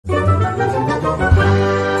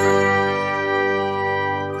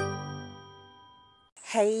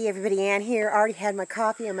Hey everybody, Ann here. Already had my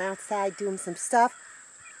coffee. I'm outside doing some stuff.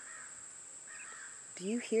 Do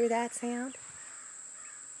you hear that sound?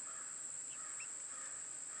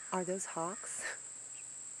 Are those hawks?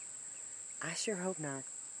 I sure hope not.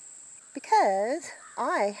 Because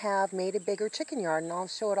I have made a bigger chicken yard, and I'll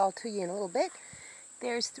show it all to you in a little bit.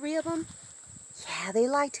 There's 3 of them. Yeah, they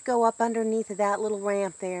like to go up underneath of that little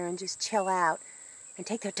ramp there and just chill out and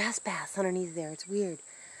take their dust baths underneath there. It's weird.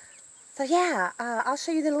 So yeah, I'll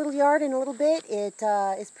show you the little yard in a little bit. It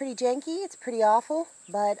is pretty janky, it's pretty awful,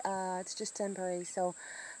 but it's just temporary. So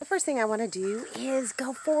the first thing I want to do is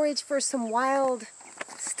go forage for some wild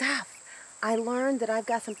stuff. I learned that I've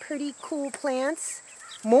got some pretty cool plants,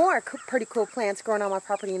 pretty cool plants growing on my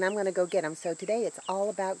property, and I'm going to go get them. So today it's all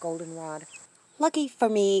about goldenrod. Lucky for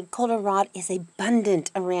me, goldenrod is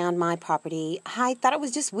abundant around my property. I thought it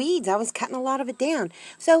was just weeds. I was cutting a lot of it down.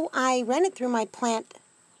 So I ran it through my PlantNet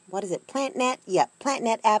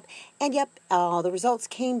app, and yep, all the results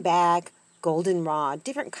came back goldenrod,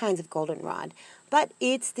 different kinds of goldenrod, but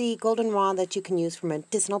it's the goldenrod that you can use for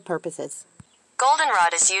medicinal purposes.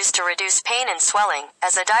 Goldenrod is used to reduce pain and swelling,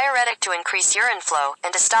 as a diuretic to increase urine flow,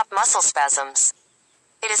 and to stop muscle spasms.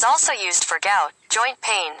 It is also used for gout, joint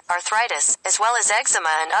pain, arthritis, as well as eczema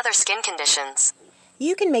and other skin conditions.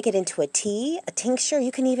 You can make it into a tea, a tincture.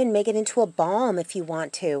 You can even make it into a balm if you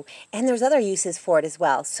want to. And there's other uses for it as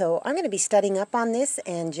well. So I'm going to be studying up on this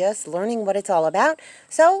and just learning what it's all about.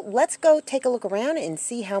 So let's go take a look around and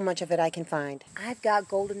see how much of it I can find. I've got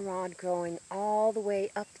goldenrod growing all the way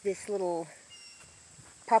up this little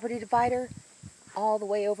property divider, all the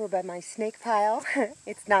way over by my snake pile.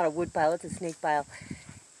 It's not a wood pile, it's a snake pile.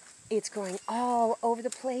 It's growing all over the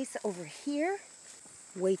place over here.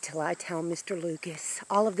 Wait till I tell Mr. Lucas.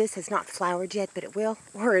 All of this has not flowered yet, but it will.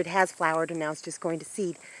 Or it has flowered and now it's just going to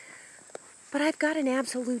seed. But I've got an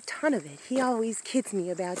absolute ton of it. He always kids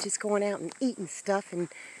me about just going out and eating stuff and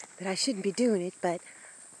that I shouldn't be doing it. But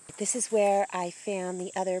this is where I found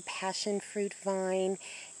the other passion fruit vine.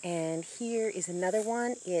 And here is another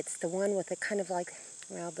one. It's the one with the kind of like,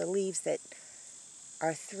 well, the leaves that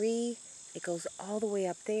are 3. It goes all the way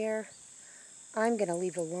up there. I'm going to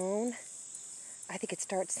leave it alone. I think it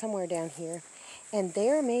starts somewhere down here. And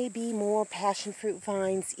there may be more passion fruit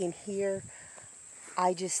vines in here.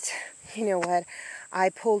 I just, you know what, I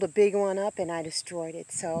pulled a big one up and I destroyed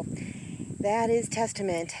it. So that is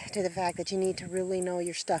testament to the fact that you need to really know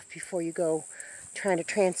your stuff before you go trying to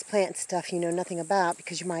transplant stuff you know nothing about,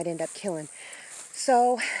 because you might end up killing.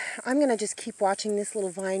 So I'm going to just keep watching this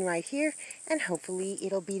little vine right here, and hopefully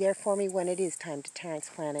it'll be there for me when it is time to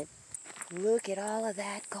transplant it. Look at all of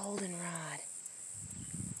that goldenrod.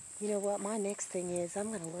 You know what, my next thing is I'm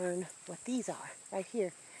going to learn what these are right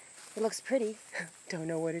here. It looks pretty. Don't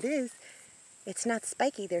know what it is. It's not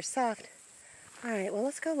spiky, they're soft. Alright, well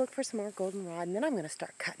let's go look for some more goldenrod, and then I'm going to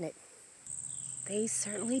start cutting it. They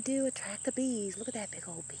certainly do attract the bees. Look at that big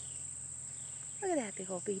old bee. Look at that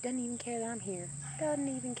big old bee. Doesn't even care that I'm here.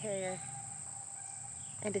 Doesn't even care.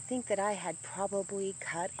 And to think that I had probably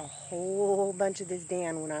cut a whole bunch of this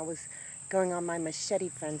down when I was going on my machete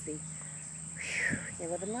frenzy. Whew, you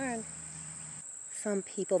live and learn. Some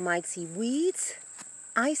people might see weeds.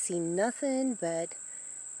 I see nothing but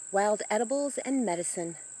wild edibles and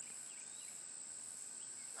medicine.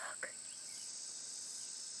 Look.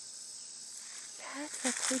 That's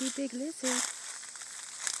a pretty big lizard.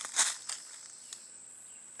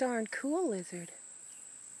 Darn cool lizard.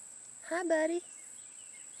 Hi, buddy.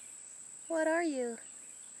 What are you?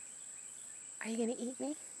 Are you going to eat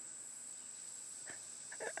me?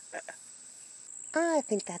 I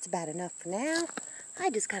think that's about enough for now. I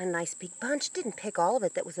just got a nice big bunch. Didn't pick all of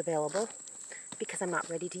it that was available because I'm not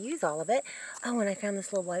ready to use all of it. Oh, and I found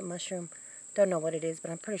this little white mushroom. Don't know what it is,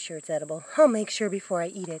 but I'm pretty sure it's edible. I'll make sure before I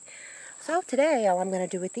eat it. So today, all I'm going to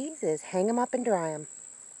do with these is hang them up and dry them.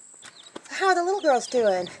 How are the little girls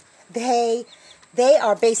doing? They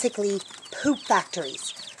are basically poop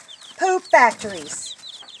factories. Poop factories.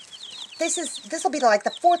 This will be like the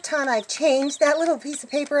 4th time I've changed that little piece of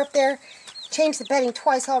paper up there. Changed the bedding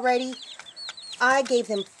twice already. I gave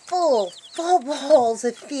them full bowls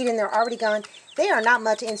of feed and they're already gone. They are not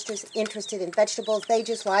much interested in vegetables. They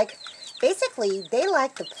just like, basically, they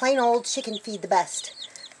like the plain old chicken feed the best.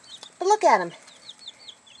 But look at them.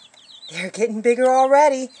 They're getting bigger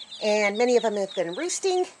already, and many of them have been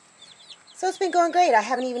roosting. So it's been going great. I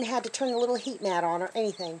haven't even had to turn the little heat mat on or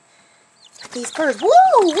anything. These birds, woo,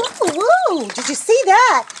 woo, woo. Did you see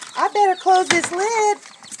that? I better close this lid.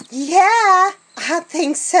 Yeah, I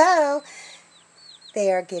think so.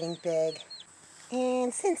 They are getting big.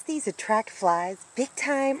 And since these attract flies big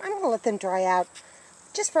time, I'm going to let them dry out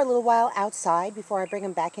just for a little while outside before I bring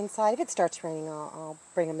them back inside. If it starts raining, I'll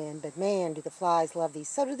bring them in. But man, do the flies love these.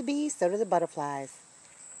 So do the bees, so do the butterflies.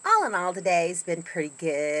 All in all, today's been pretty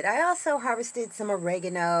good. I also harvested some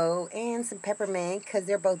oregano and some peppermint because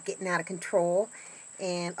they're both getting out of control.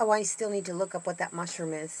 And, oh, I still need to look up what that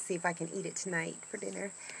mushroom is, see if I can eat it tonight for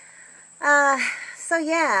dinner. So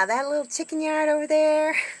yeah, that little chicken yard over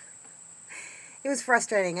there, it was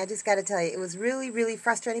frustrating. I just got to tell you, it was really, really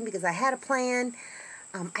frustrating because I had a plan.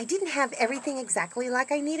 I didn't have everything exactly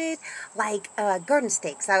like I needed, like garden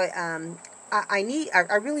stakes. I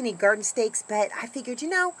really need garden stakes, but I figured,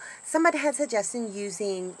 somebody had suggested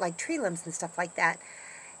using like tree limbs and stuff like that.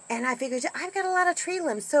 And I figured, I've got a lot of tree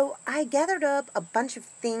limbs, so I gathered up a bunch of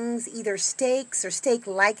things, either stakes or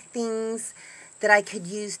stake-like things that I could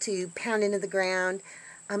use to pound into the ground,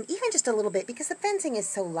 even just a little bit, because the fencing is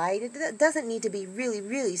so light. It doesn't need to be really,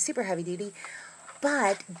 really super heavy-duty.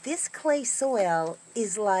 But this clay soil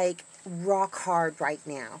is like rock hard right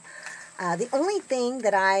now. The only thing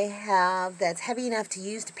that I have that's heavy enough to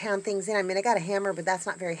use to pound things in, I mean, I got a hammer, but that's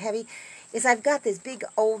not very heavy, is I've got this big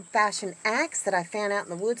old-fashioned axe that I found out in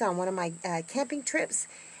the woods on one of my camping trips,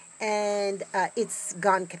 and it's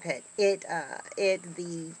gone kaput.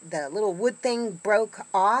 The little wood thing broke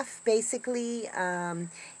off, basically, and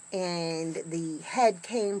the head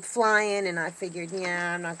came flying, and I figured,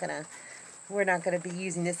 yeah, we're not gonna be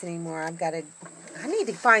using this anymore. I need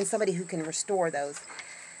to find somebody who can restore those.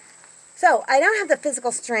 So, I don't have the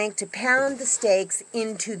physical strength to pound the stakes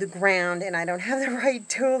into the ground, and I don't have the right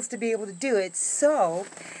tools to be able to do it. So,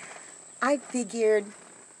 I figured,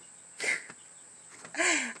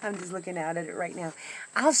 I'm just looking out at it right now.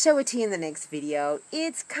 I'll show it to you in the next video.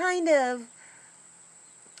 It's kind of,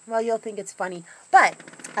 well, you'll think it's funny. But,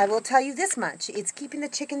 I will tell you this much. It's keeping the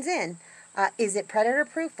chickens in. Is it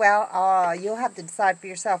predator-proof? Well, you'll have to decide for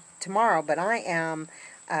yourself tomorrow, but I am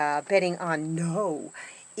betting on no.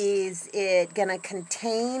 Is it going to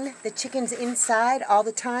contain the chickens inside all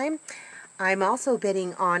the time? I'm also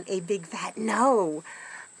betting on a big fat no.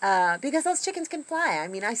 Because those chickens can fly. I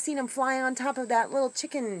mean, I've seen them fly on top of that little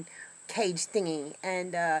chicken cage thingy.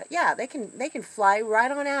 And, yeah, they can fly right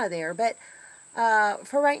on out of there. But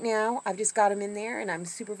for right now, I've just got them in there, and I'm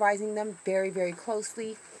supervising them very, very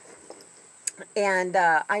closely. And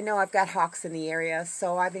I know I've got hawks in the area,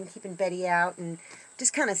 so I've been keeping Betty out and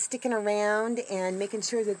just kind of sticking around and making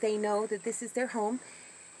sure that they know that this is their home.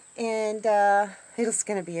 And it's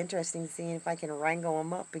going to be interesting seeing if I can wrangle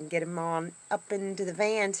them up and get them on up into the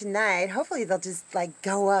van tonight. Hopefully they'll just like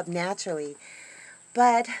go up naturally.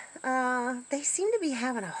 But they seem to be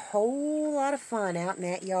having a whole lot of fun out in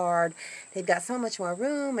that yard. They've got so much more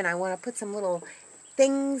room, and I want to put some little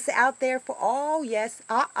things out there for, oh yes,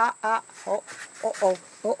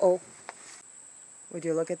 Would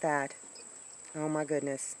you look at that? Oh my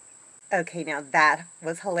goodness. Okay, now that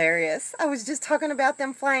was hilarious. I was just talking about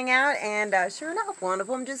them flying out, and sure enough, one of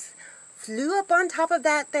them just flew up on top of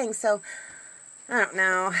that thing. So, I don't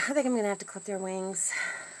know. I think I'm going to have to clip their wings.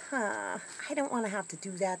 I don't want to have to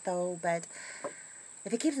do that, though, but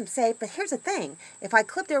if it keeps them safe. But here's the thing. If I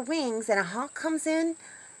clip their wings and a hawk comes in,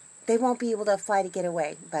 they won't be able to fly to get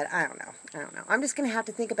away. But I don't know. I'm just going to have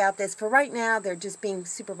to think about this. For right now, they're just being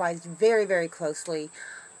supervised very, very closely.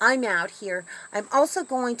 I'm out here. I'm also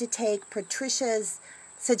going to take Patricia's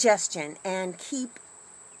suggestion and keep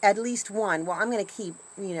at least one. Well, I'm going to keep,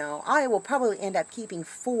 I will probably end up keeping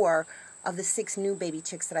 4 of the 6 new baby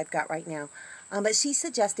chicks that I've got right now. But she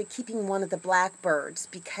suggested keeping one of the blackbirds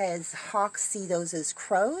because hawks see those as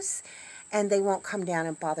crows and they won't come down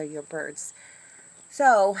and bother your birds.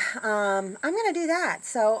 So, I'm going to do that.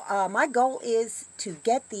 So, my goal is to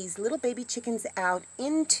get these little baby chickens out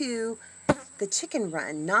into the chicken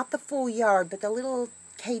run, not the full yard, but the little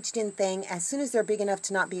caged-in thing, as soon as they're big enough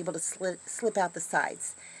to not be able to slip out the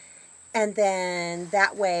sides. And then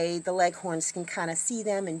that way the leghorns can kind of see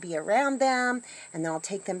them and be around them, and then I'll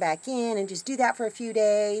take them back in and just do that for a few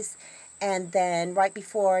days. And then right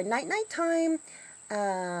before night time,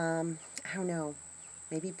 I don't know,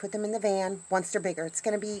 maybe put them in the van once they're bigger. It's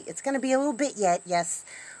gonna be a little bit yet, yes,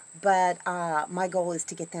 but my goal is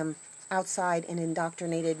to get them outside and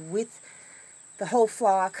indoctrinated with the whole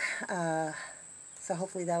flock, so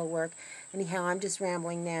hopefully that'll work. Anyhow, I'm just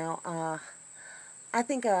rambling now. I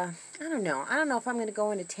think, I don't know if I'm going to go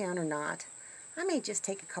into town or not. I may just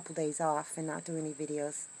take a couple days off and not do any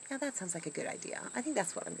videos. Yeah, that sounds like a good idea. I think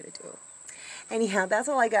that's what I'm going to do. Anyhow, that's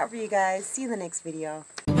all I got for you guys. See you in the next video.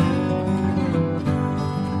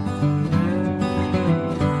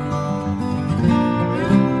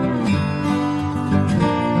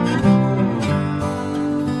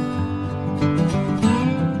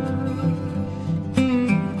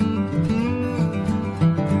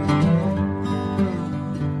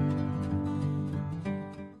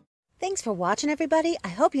 Thanks for watching, everybody. I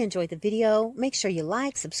hope you enjoyed the video. Make sure you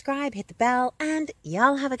like, subscribe, hit the bell, and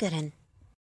y'all have a good one.